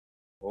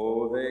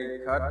Oh, they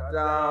cut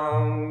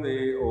down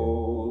the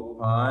old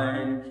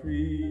pine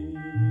tree,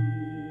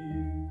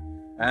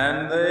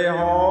 and they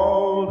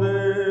hauled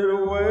it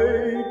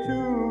away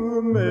to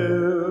the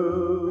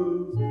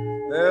mills.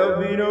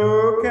 There'll be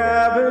no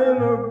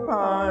cabin of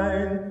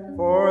pine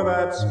for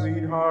that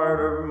sweetheart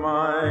of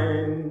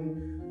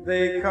mine.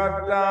 They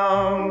cut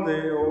down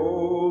the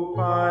old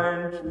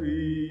pine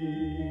tree,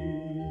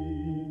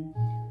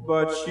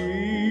 but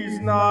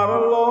she's not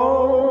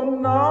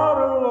alone,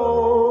 not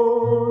alone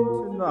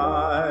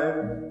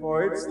tonight,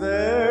 for it's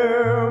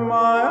there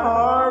my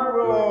heart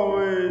will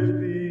always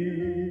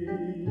be.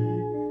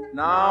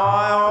 Now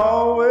I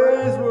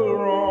always will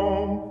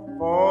roam,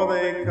 for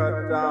they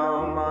cut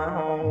down my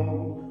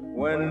home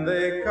when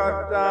they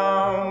cut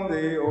down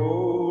the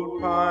old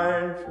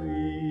pine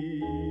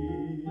tree.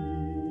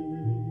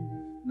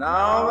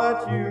 Now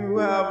that you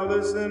have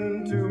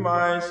listened to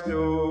my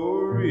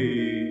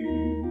story,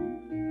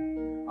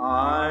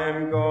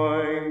 I'm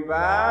going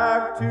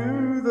back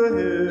to the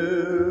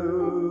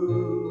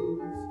hills,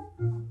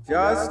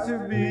 just to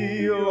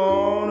be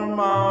alone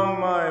among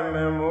my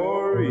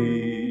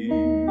memories,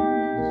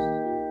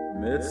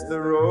 midst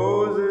the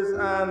roses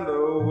and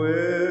the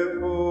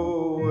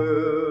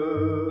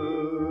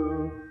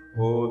whippoorwill.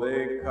 Oh,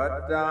 they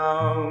cut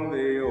down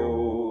the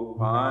old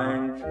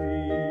pine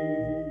tree,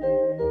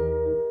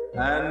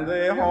 and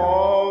they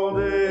hauled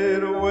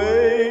it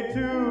away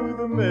to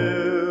the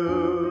mill.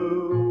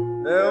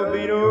 There'll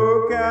be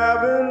no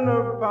cabin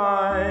of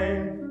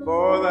pine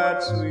for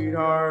that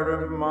sweetheart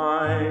of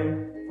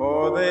mine,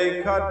 for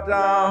they cut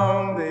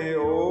down the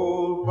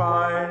old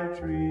pine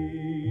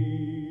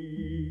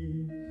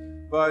tree.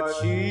 But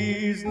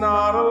she's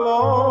not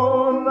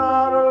alone,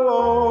 not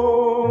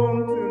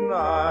alone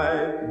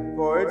tonight,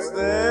 for it's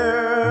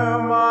there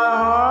my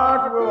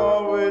heart will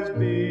always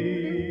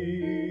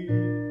be.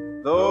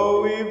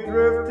 Though we've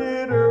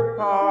drifted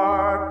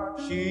apart,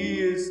 she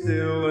is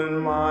still in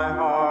my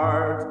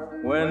heart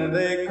when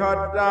they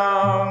cut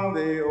down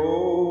the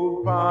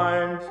old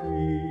pine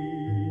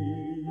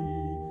tree.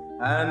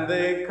 And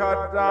they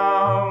cut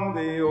down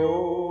the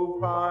old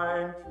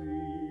pine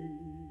tree.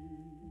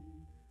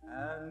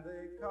 And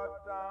they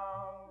cut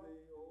down the